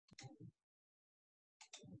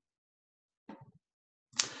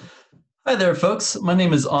Hi there, folks. My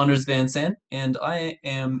name is Anders Van Sant, and I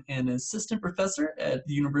am an assistant professor at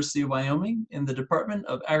the University of Wyoming in the Department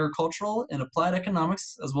of Agricultural and Applied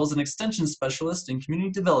Economics, as well as an extension specialist in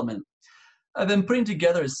community development. I've been putting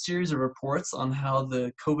together a series of reports on how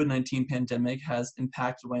the COVID-19 pandemic has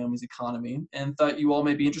impacted Wyoming's economy, and thought you all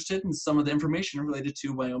may be interested in some of the information related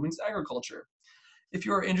to Wyoming's agriculture. If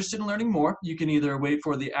you are interested in learning more, you can either wait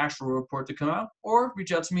for the actual report to come out or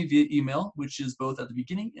reach out to me via email, which is both at the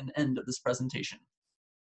beginning and end of this presentation.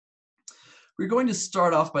 We're going to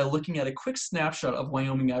start off by looking at a quick snapshot of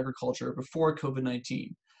Wyoming agriculture before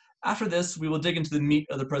COVID-19. After this, we will dig into the meat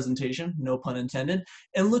of the presentation, no pun intended,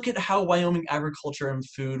 and look at how Wyoming agriculture and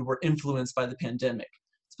food were influenced by the pandemic.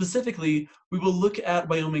 Specifically, we will look at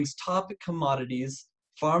Wyoming's top commodities,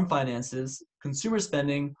 farm finances, consumer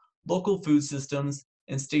spending, local food systems,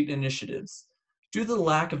 and state initiatives. Due to the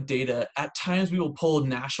lack of data, at times we will pull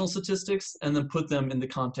national statistics and then put them in the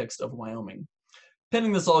context of Wyoming.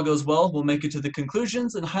 Pending this all goes well, we'll make it to the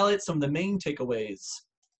conclusions and highlight some of the main takeaways.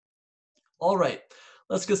 All right,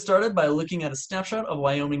 let's get started by looking at a snapshot of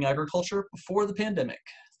Wyoming agriculture before the pandemic.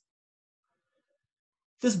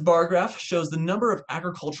 This bar graph shows the number of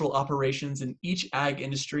agricultural operations in each ag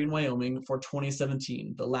industry in Wyoming for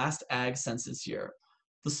 2017, the last ag census year.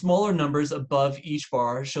 The smaller numbers above each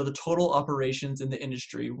bar show the total operations in the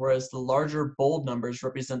industry, whereas the larger bold numbers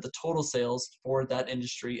represent the total sales for that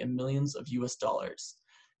industry in millions of US dollars.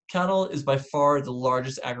 Cattle is by far the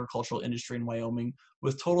largest agricultural industry in Wyoming,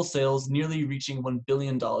 with total sales nearly reaching $1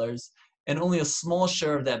 billion, and only a small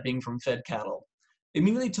share of that being from fed cattle.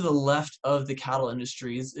 Immediately to the left of the cattle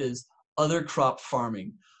industries is other crop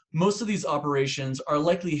farming. Most of these operations are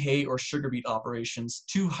likely hay or sugar beet operations,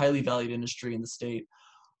 two highly valued industry in the state.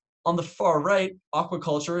 On the far right,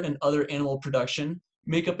 aquaculture and other animal production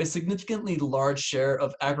make up a significantly large share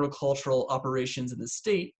of agricultural operations in the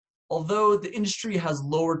state, although the industry has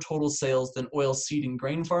lower total sales than oil seed and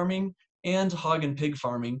grain farming and hog and pig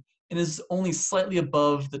farming, and is only slightly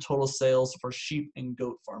above the total sales for sheep and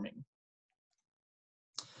goat farming.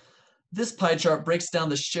 This pie chart breaks down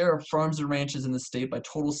the share of farms and ranches in the state by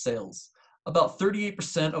total sales. About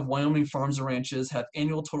 38% of Wyoming farms and ranches have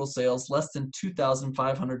annual total sales less than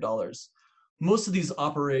 $2,500. Most of these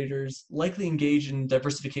operators likely engage in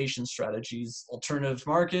diversification strategies, alternative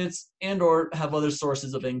markets, and/or have other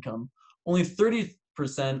sources of income. Only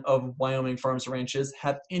 30% of Wyoming farms and ranches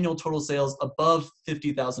have annual total sales above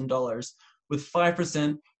 $50,000, with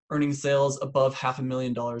 5% earning sales above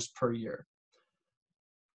 $500,000 per year.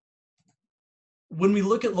 When we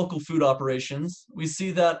look at local food operations, we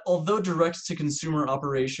see that although direct-to-consumer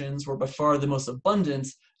operations were by far the most abundant,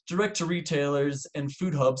 direct-to-retailers and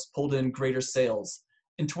food hubs pulled in greater sales.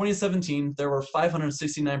 In 2017, there were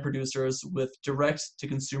 569 producers with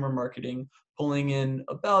direct-to-consumer marketing, pulling in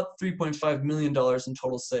about $3.5 million in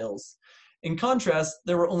total sales. In contrast,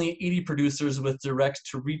 there were only 80 producers with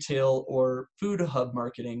direct-to-retail or food hub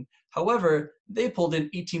marketing. However, they pulled in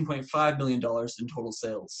 $18.5 million in total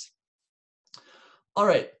sales. All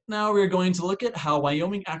right, now we're going to look at how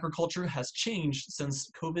Wyoming agriculture has changed since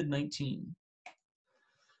COVID-19.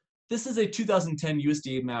 This is a 2010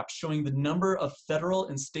 USDA map showing the number of federal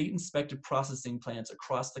and state inspected processing plants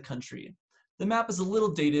across the country. The map is a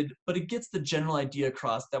little dated, but it gets the general idea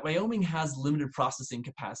across that Wyoming has limited processing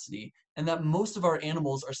capacity and that most of our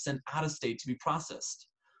animals are sent out of state to be processed.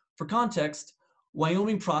 For context,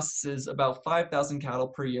 Wyoming processes about 5,000 cattle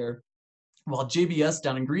per year, while JBS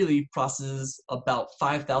down in Greeley processes about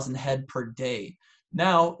 5,000 head per day.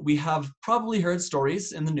 Now, we have probably heard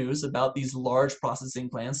stories in the news about these large processing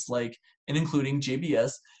plants, like and including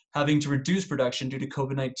JBS, having to reduce production due to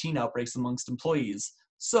COVID-19 outbreaks amongst employees.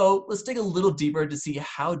 So let's dig a little deeper to see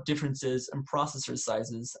how differences in processor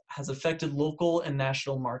sizes has affected local and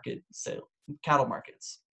national cattle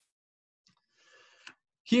markets.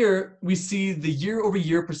 Here, we see the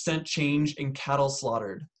year-over-year percent change in cattle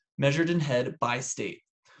slaughtered, measured in head by state,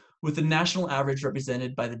 with the national average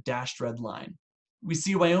represented by the dashed red line. We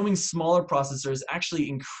see Wyoming's smaller processors actually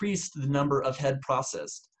increased the number of head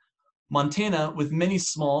processed. Montana, with many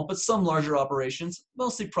small but some larger operations,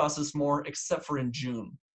 mostly processed more except for in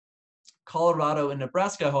June. Colorado and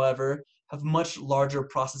Nebraska, however, have much larger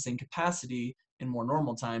processing capacity in more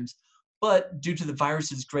normal times, but due to the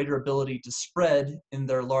virus's greater ability to spread in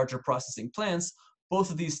their larger processing plants,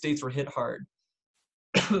 both of these states were hit hard.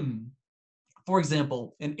 For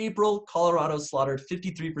example, in April, Colorado slaughtered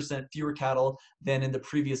 53% fewer cattle than in the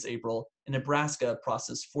previous April, and Nebraska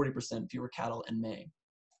processed 40% fewer cattle in May.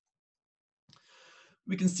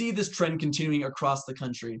 We can see this trend continuing across the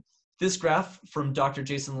country. This graph from Dr.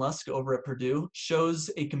 Jason Lusk over at Purdue shows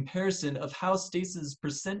a comparison of how states'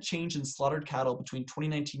 percent change in slaughtered cattle between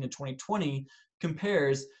 2019 and 2020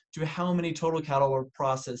 compares to how many total cattle were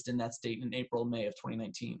processed in that state in April and May of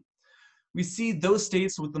 2019. We see those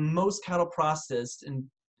states with the most cattle processed in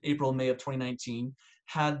April and May of 2019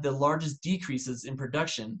 had the largest decreases in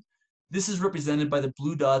production. This is represented by the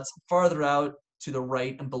blue dots farther out to the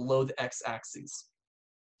right and below the x-axis.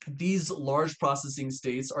 These large processing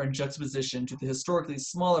states are in juxtaposition to the historically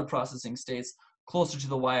smaller processing states closer to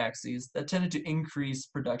the y-axis that tended to increase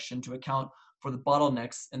production to account for the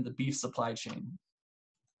bottlenecks in the beef supply chain.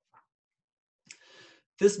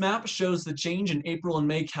 This map shows the change in April and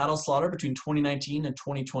May cattle slaughter between 2019 and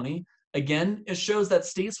 2020. Again, it shows that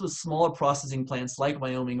states with smaller processing plants like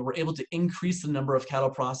Wyoming were able to increase the number of cattle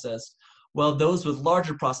processed, while those with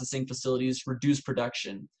larger processing facilities reduced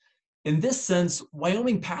production. In this sense,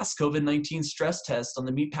 Wyoming passed COVID-19 stress tests on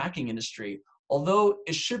the meat packing industry, although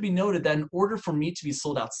it should be noted that in order for meat to be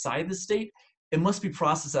sold outside the state, it must be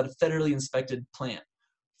processed at a federally inspected plant.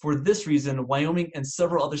 For this reason, Wyoming and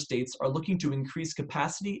several other states are looking to increase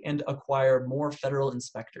capacity and acquire more federal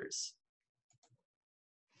inspectors.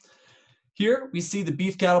 Here we see the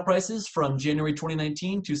beef cattle prices from January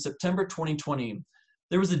 2019 to September 2020.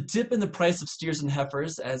 There was a dip in the price of steers and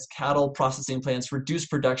heifers as cattle processing plants reduced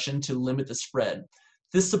production to limit the spread.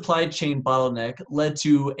 This supply chain bottleneck led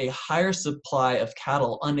to a higher supply of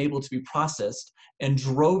cattle unable to be processed and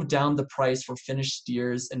drove down the price for finished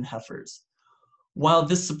steers and heifers. While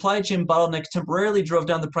this supply chain bottleneck temporarily drove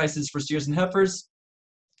down the prices for steers and heifers,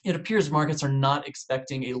 it appears markets are not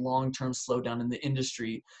expecting a long-term slowdown in the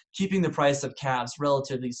industry, keeping the price of calves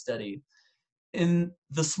relatively steady. And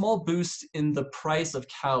the small boost in the price of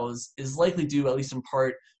cows is likely due, at least in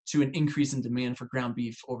part, to an increase in demand for ground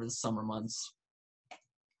beef over the summer months.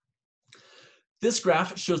 This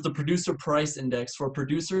graph shows the producer price index for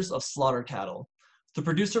producers of slaughter cattle. The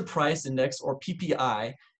producer price index, or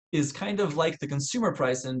PPI, is kind of like the consumer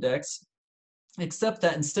price index, except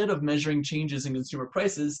that instead of measuring changes in consumer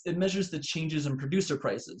prices, it measures the changes in producer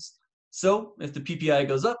prices. So if the PPI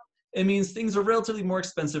goes up, it means things are relatively more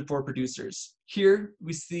expensive for producers. Here,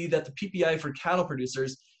 we see that the PPI for cattle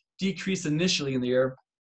producers decreased initially in the year,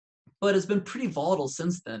 but has been pretty volatile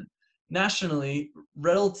since then. Nationally,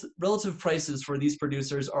 relative prices for these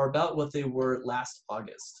producers are about what they were last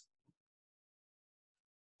August.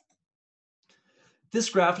 This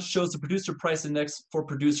graph shows the producer price index for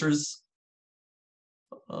producers.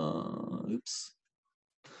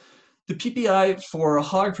 The PPI for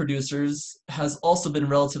hog producers has also been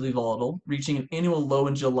relatively volatile, reaching an annual low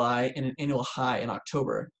in July and an annual high in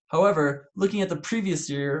October. However, looking at the previous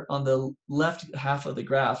year on the left half of the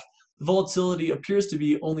graph, the volatility appears to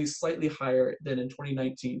be only slightly higher than in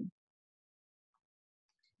 2019.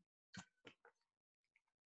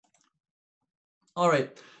 All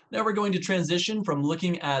right, now we're going to transition from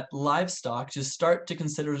looking at livestock to start to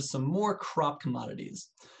consider some more crop commodities.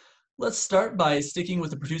 Let's start by sticking with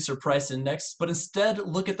the producer price index, but instead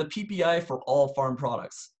look at the PPI for all farm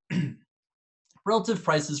products. Relative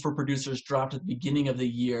prices for producers dropped at the beginning of the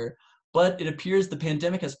year, but it appears the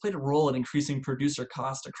pandemic has played a role in increasing producer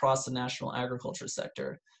cost across the national agriculture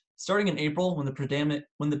sector. Starting in April, when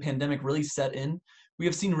the pandemic really set in, we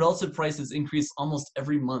have seen relative prices increase almost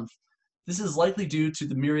every month. This is likely due to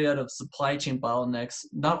the myriad of supply chain bottlenecks,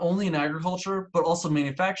 not only in agriculture, but also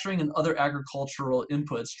manufacturing and other agricultural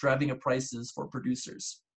inputs driving up prices for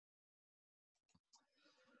producers.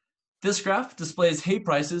 This graph displays hay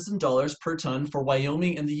prices in dollars per ton for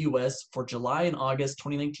Wyoming and the US for July and August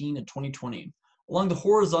 2019 and 2020. Along the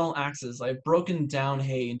horizontal axis, I've broken down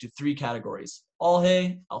hay into three categories: all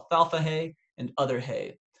hay, alfalfa hay, and other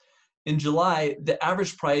hay. In July, the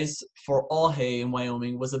average price for all hay in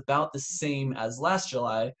Wyoming was about the same as last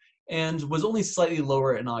July and was only slightly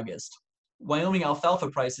lower in August. Wyoming alfalfa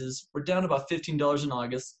prices were down about $15 in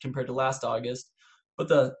August compared to last August, but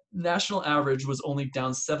the national average was only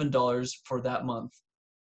down $7 for that month.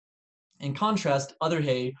 In contrast, other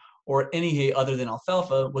hay, or any hay other than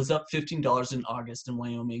alfalfa, was up $15 in August in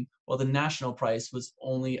Wyoming, while the national price was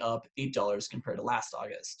only up $8 compared to last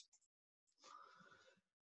August.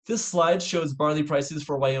 This slide shows barley prices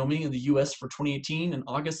for Wyoming and the US for 2018 and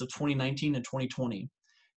August of 2019 and 2020.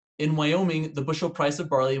 In Wyoming, the bushel price of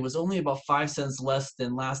barley was only about 5 cents less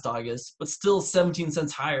than last August, but still 17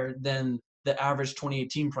 cents higher than the average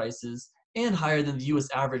 2018 prices and higher than the US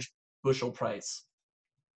average bushel price.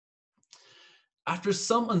 After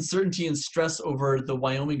some uncertainty and stress over the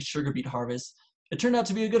Wyoming sugar beet harvest, it turned out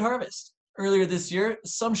to be a good harvest. Earlier this year,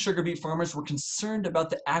 some sugar beet farmers were concerned about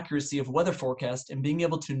the accuracy of weather forecasts and being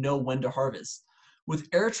able to know when to harvest. With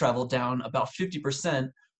air travel down about 50%,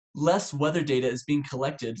 less weather data is being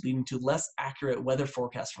collected, leading to less accurate weather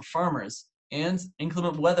forecasts for farmers. And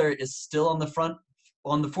inclement weather is still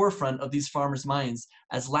on the forefront of these farmers' minds,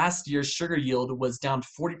 as last year's sugar yield was down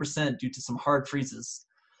 40% due to some hard freezes.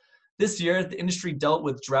 This year, the industry dealt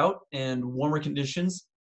with drought and warmer conditions,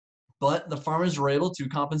 but the farmers were able to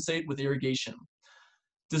compensate with irrigation.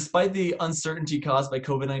 Despite the uncertainty caused by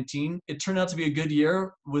COVID-19, it turned out to be a good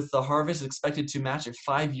year, with the harvest expected to match a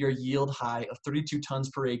 5-year yield high of 32 tons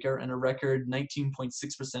per acre and a record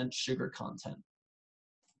 19.6% sugar content.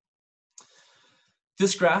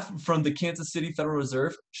 This graph from the Kansas City Federal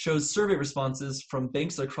Reserve shows survey responses from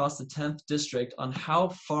banks across the 10th district on how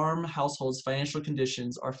farm households' financial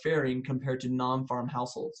conditions are faring compared to non-farm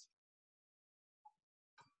households.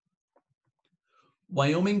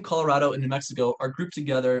 Wyoming, Colorado, and New Mexico are grouped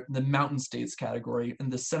together in the mountain states category in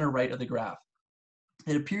the center right of the graph.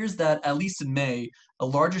 It appears that, at least in May, a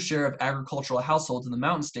larger share of agricultural households in the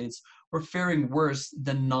mountain states were faring worse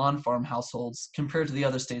than non-farm households compared to the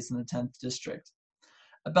other states in the 10th district.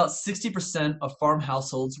 About 60% of farm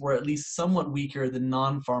households were at least somewhat weaker than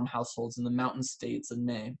non-farm households in the mountain states in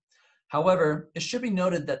May. However, it should be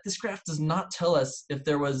noted that this graph does not tell us if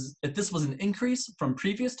this was an increase from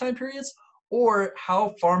previous time periods or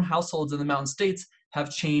how farm households in the mountain states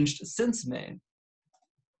have changed since May.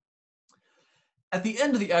 At the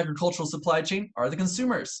end of the agricultural supply chain are the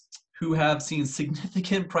consumers, who have seen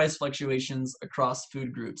significant price fluctuations across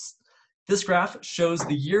food groups. This graph shows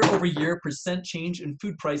the year-over-year percent change in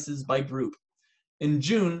food prices by group. In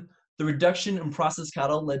June, the reduction in processed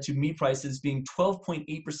cattle led to meat prices being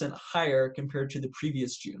 12.8% higher compared to the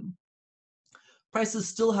previous June. Prices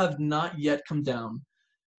still have not yet come down.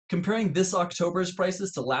 Comparing this October's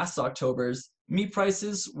prices to last October's, meat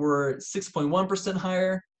prices were 6.1%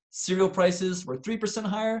 higher, cereal prices were 3%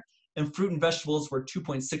 higher, and fruit and vegetables were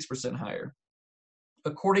 2.6% higher.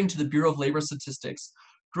 According to the Bureau of Labor Statistics,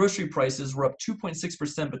 grocery prices were up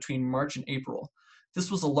 2.6% between March and April.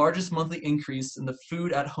 This was the largest monthly increase in the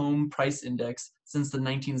food at home price index since the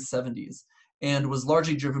 1970s, and was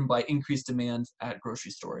largely driven by increased demand at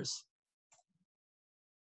grocery stores.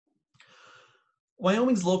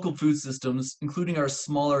 Wyoming's local food systems, including our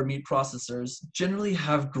smaller meat processors, generally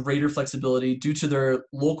have greater flexibility due to their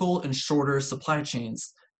local and shorter supply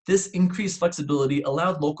chains. This increased flexibility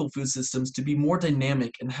allowed local food systems to be more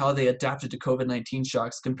dynamic in how they adapted to COVID-19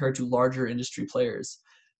 shocks compared to larger industry players.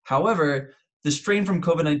 However, the strain from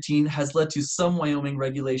COVID-19 has led to some Wyoming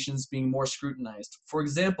regulations being more scrutinized. For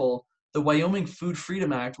example, the Wyoming Food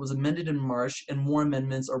Freedom Act was amended in March, and more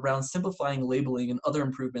amendments around simplifying labeling and other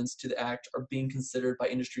improvements to the act are being considered by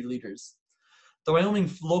industry leaders. The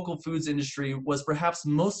Wyoming local foods industry was perhaps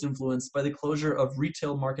most influenced by the closure of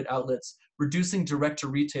retail market outlets, reducing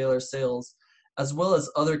direct-to-retailer sales, as well as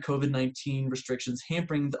other COVID-19 restrictions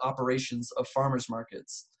hampering the operations of farmers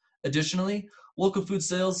markets. Additionally, local food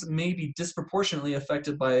sales may be disproportionately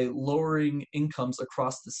affected by lowering incomes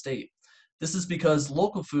across the state. This is because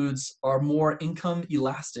local foods are more income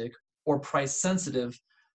elastic or price sensitive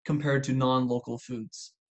compared to non-local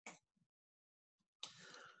foods.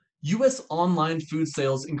 U.S. online food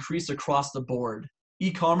sales increased across the board.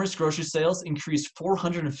 E-commerce grocery sales increased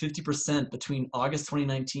 450% between August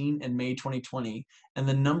 2019 and May 2020, and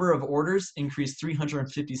the number of orders increased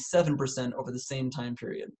 357% over the same time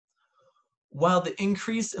period. While the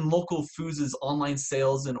increase in local foods' online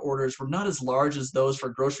sales and orders were not as large as those for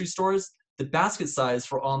grocery stores, the basket size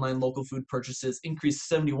for online local food purchases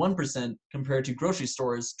increased 71% compared to grocery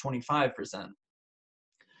stores' 25%.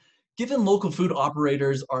 Given local food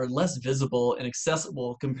operators are less visible and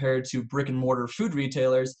accessible compared to brick and mortar food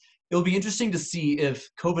retailers, it will be interesting to see if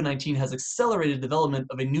COVID-19 has accelerated development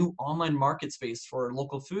of a new online market space for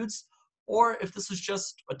local foods, or if this is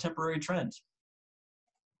just a temporary trend.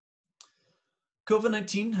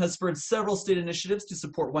 COVID-19 has spurred several state initiatives to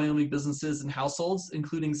support Wyoming businesses and households,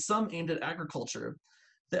 including some aimed at agriculture.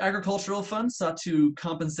 The Agricultural Fund sought to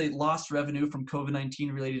compensate lost revenue from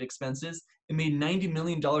COVID-19 related expenses and made $90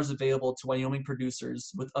 million available to Wyoming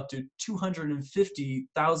producers, with up to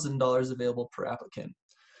 $250,000 available per applicant.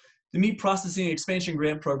 The Meat Processing Expansion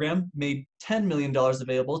Grant Program made $10 million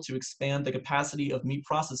available to expand the capacity of meat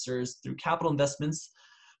processors through capital investments,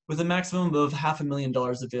 with a maximum of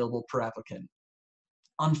 $500,000 available per applicant.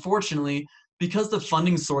 Unfortunately, because the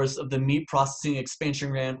funding source of the Meat Processing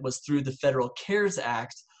Expansion Grant was through the Federal CARES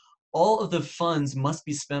Act, all of the funds must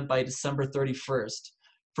be spent by December 31st.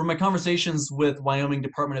 From my conversations with Wyoming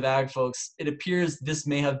Department of Ag folks, it appears this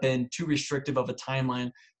may have been too restrictive of a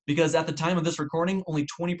timeline, because at the time of this recording, only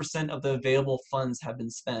 20% of the available funds have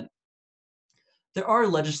been spent. There are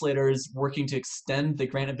legislators working to extend the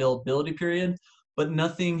grant availability period, but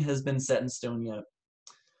nothing has been set in stone yet.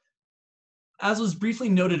 As was briefly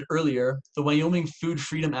noted earlier, the Wyoming Food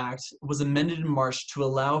Freedom Act was amended in March to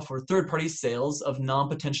allow for third-party sales of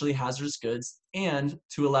non-potentially hazardous goods and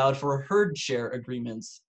to allow for herd share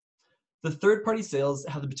agreements. The third-party sales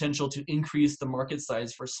have the potential to increase the market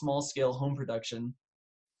size for small-scale home production,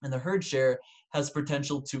 and the herd share has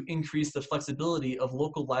potential to increase the flexibility of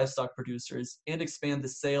local livestock producers and expand the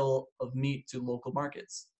sale of meat to local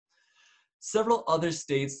markets. Several other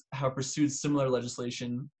states have pursued similar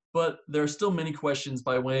legislation, but there are still many questions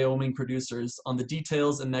by Wyoming producers on the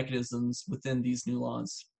details and mechanisms within these new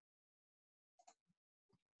laws.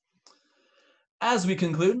 As we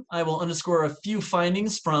conclude, I will underscore a few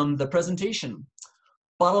findings from the presentation.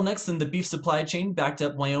 Bottlenecks in the beef supply chain backed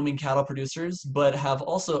up Wyoming cattle producers, but have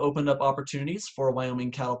also opened up opportunities for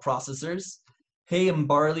Wyoming cattle processors. Hay and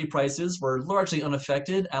barley prices were largely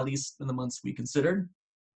unaffected, at least in the months we considered.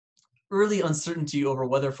 Early uncertainty over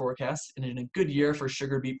weather forecasts in a good year for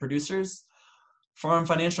sugar beet producers. Farm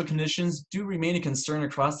financial conditions do remain a concern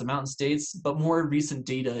across the mountain states, but more recent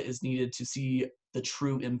data is needed to see the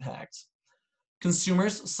true impact.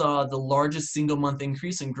 Consumers saw the largest single-month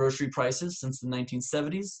increase in grocery prices since the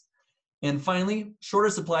 1970s. And finally, shorter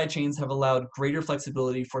supply chains have allowed greater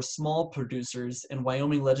flexibility for small producers, and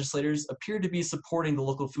Wyoming legislators appear to be supporting the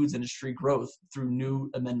local foods industry growth through new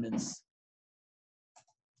amendments.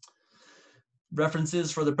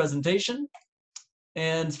 References for the presentation.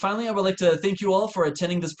 And finally, I would like to thank you all for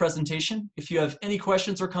attending this presentation. If you have any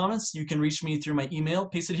questions or comments, you can reach me through my email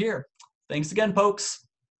pasted here. Thanks again, folks.